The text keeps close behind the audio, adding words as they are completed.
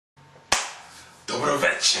Dobro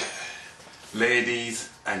večer, ladies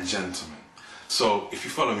and gentlemen. So if you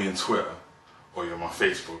follow me on Twitter or you're on my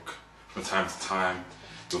Facebook, from time to time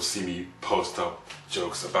you'll see me post up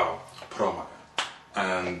jokes about Promaja.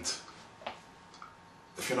 And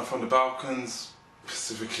if you're not from the Balkans,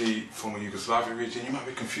 specifically from the Yugoslavia region, you might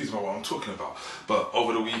be confused about what I'm talking about. But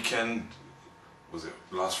over the weekend, was it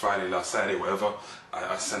last Friday, last Saturday, whatever,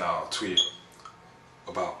 I sent out a tweet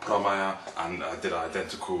about Promaja, and I did an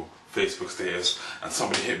identical Facebook status, and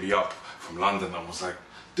somebody hit me up from London and was like,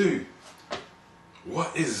 dude,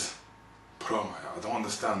 what is Promaja? I don't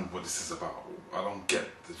understand what this is about. I don't get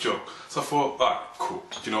the joke. So I thought, alright, cool.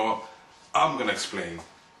 Do you know what? I'm going to explain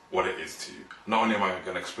what it is to you. Not only am I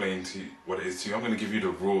going to explain to you what it is to you, I'm going to give you the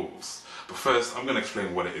rules. But first, I'm going to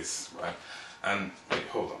explain what it is, right? And, wait,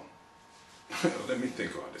 hold on. Let me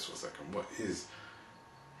think about this for a second. What is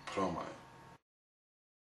Promaja?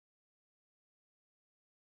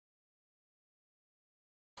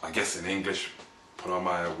 I guess in English,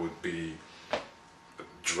 Promaja would be a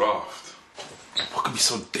draft. What could be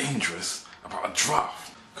so dangerous about a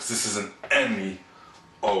draft? Because this isn't any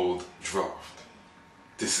old draft.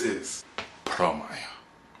 This is Promaja,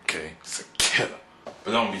 okay? It's a killer.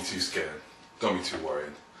 But don't be too scared. Don't be too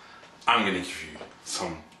worried. I'm going to give you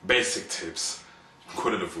some basic tips,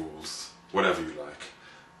 call it the rules, whatever you like,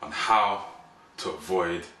 on how to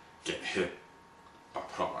avoid getting hit by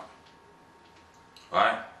Promaja.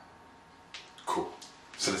 Alright? Cool.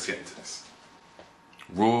 So let's get into this.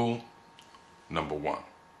 Rule number one.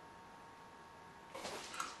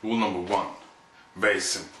 Rule number one. Very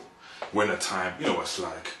simple. Winter time, you know what it's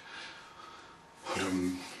like.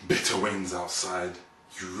 Bitter winds outside.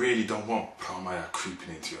 You really don't want Promaja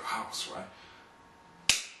creeping into your house, right?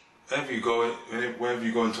 Wherever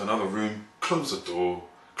you go into another room, close the door,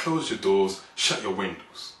 close your doors, shut your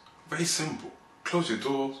windows. Very simple. Close your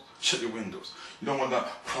doors, shut your windows. You don't want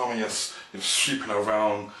that Promaja sweeping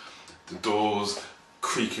around the doors,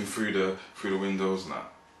 creaking through the windows. Nah.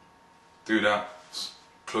 Do that.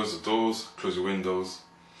 Close the doors, close your windows.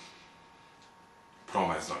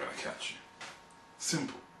 Promaja's not gonna catch you.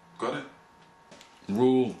 Simple. Got it?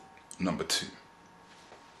 Rule number two.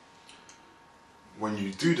 When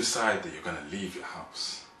you do decide that you're gonna leave your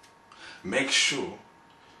house, make sure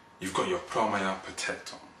you've got your Promaja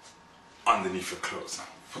Protect on underneath your clothes. Now,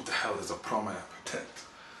 what the hell is a Promaja Protect?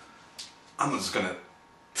 I'm not just gonna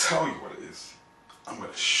tell you what it is. I'm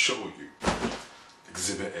gonna show you.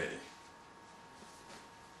 Exhibit A.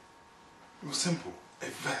 Real simple. A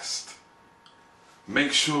vest.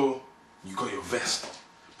 Make sure you got your vest on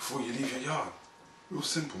before you leave your yard. Real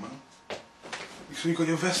simple, man. Make sure you got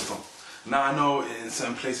your vest on. Now I know in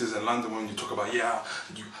certain places in London when you talk about, yeah,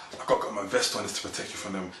 I got my vest on, it's to protect you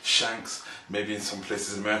from them shanks. Maybe in some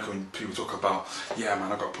places in America when people talk about, yeah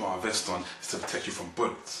man, I got to put my vest on, it's to protect you from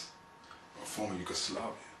bullets. Or former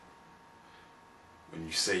Yugoslavia. When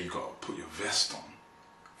you say you got to put your vest on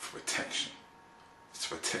for protection, it's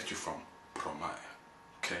to protect you from Promaja,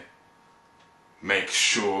 okay? Make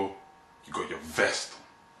sure you got your vest on.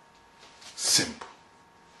 Simple.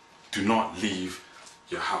 Do not leave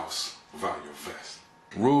your house without your vest.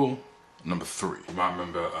 Rule number three. You might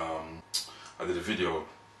remember I did a video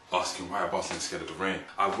asking why Bosnians are scared of the rain.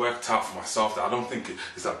 I worked out for myself that I don't think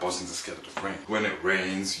it's that Bosnians are scared of the rain. When it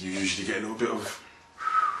rains, you usually get a little bit of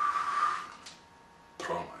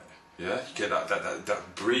Promaja. Yeah, you get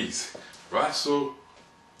that breeze, right? So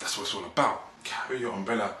that's what it's all about. Carry your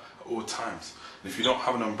umbrella at all times. And if you don't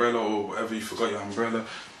have an umbrella or whatever, you forgot your umbrella,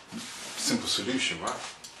 simple solution, right?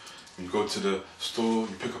 When you go to the store,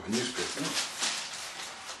 you pick up a newspaper.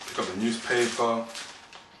 Pick up the newspaper,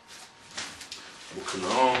 walk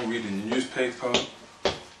along, reading the newspaper.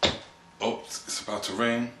 Oh, it's about to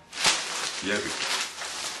rain. Yeah,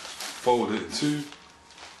 fold it in two.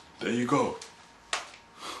 There you go.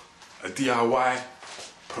 A DIY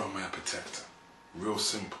Promaja Protector. Real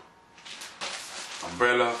simple.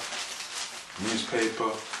 Umbrella,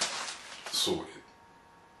 newspaper, sorted.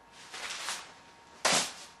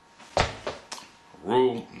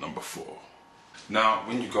 Rule number four. Now,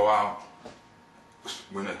 when you go out,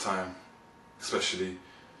 winter time, especially,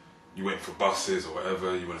 you wait for buses or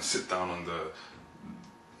whatever, you want to sit down on the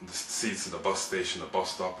seats of the bus station, the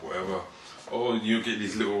bus stop, whatever, or you get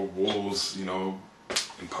these little walls, you know,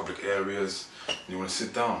 in public areas, and you want to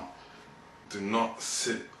sit down. Do not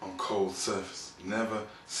sit on cold surface. Never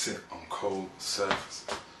sit on cold surface.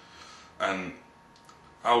 And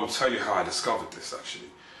I will tell you how I discovered this actually.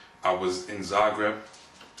 I was in Zagreb,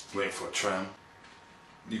 waiting for a tram.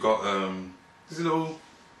 You got these little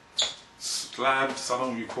slabs, I don't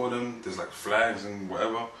know what you call them. There's like flags and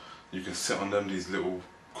whatever. You can sit on them, these little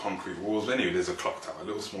concrete walls. But anyway, there's a clock tower, a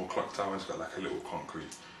little small clock tower, and it's got like a little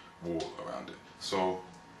concrete wall around it. So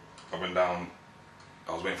I went down,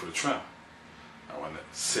 I was waiting for the tram. I went to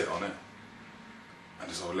sit on it, and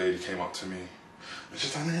this old lady came up to me, and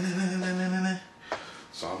she's like, nah, nah, nah, nah, nah, nah, nah.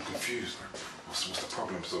 So I'm confused, like, what's the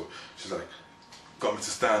problem? So she's like, got me to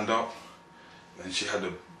stand up, and she had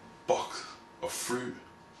a box of fruit,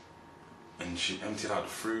 and she emptied out the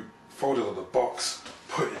fruit, folded up the box,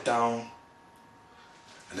 put it down,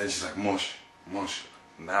 and then she's like, mush, mush,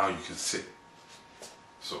 now you can sit.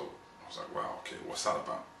 So I was like, wow, okay, what's that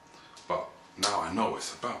about? But now I know what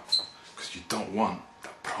it's about, because you don't want the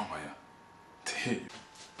Promaja to hit you.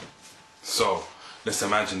 So let's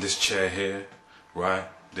imagine this chair here, right?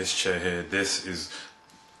 This chair here, this is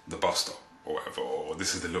the bus stop or whatever, or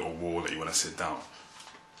this is the little wall that you want to sit down.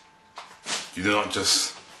 You do not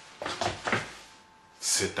just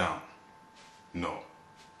sit down. No,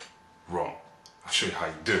 wrong. I'll show you how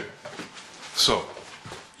you do it. So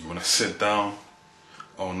you want to sit down.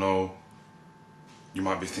 Oh no, you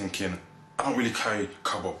might be thinking, I don't really carry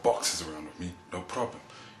cardboard boxes around with me. No problem.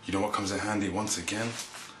 You know what comes in handy once again?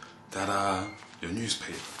 That your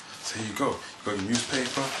newspaper. So here you go. You got your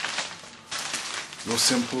newspaper. Real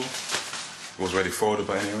simple. It was already folded,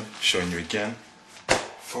 but anyway, showing you again.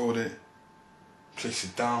 Fold it. Place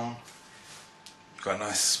it down. You got a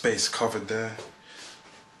nice space covered there.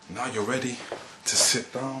 Now you're ready to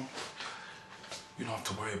sit down. You don't have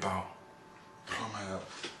to worry about Promaja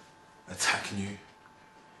attacking you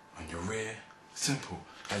on your rear. Simple.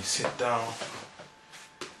 Now you sit down.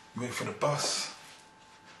 You wait for the bus.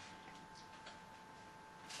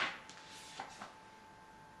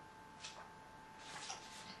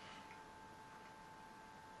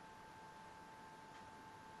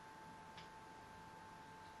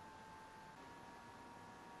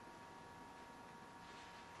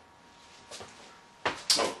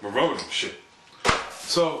 Oh, we're rolling, shit.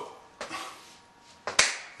 So,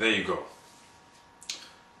 there you go.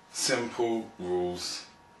 Simple rules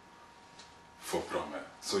for Promaja.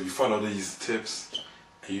 So you follow these tips,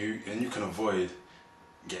 and you can avoid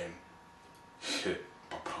getting hit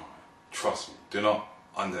by Promaja. Trust me. Do not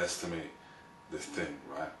underestimate this thing,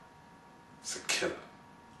 right? It's a killer.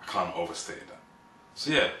 I can't overstate that.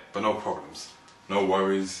 So yeah, but no problems, no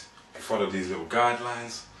worries. If you follow these little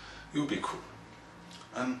guidelines, you'll be cool.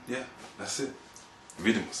 And yeah, that's it.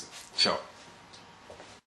 Vidimo se. Ciao.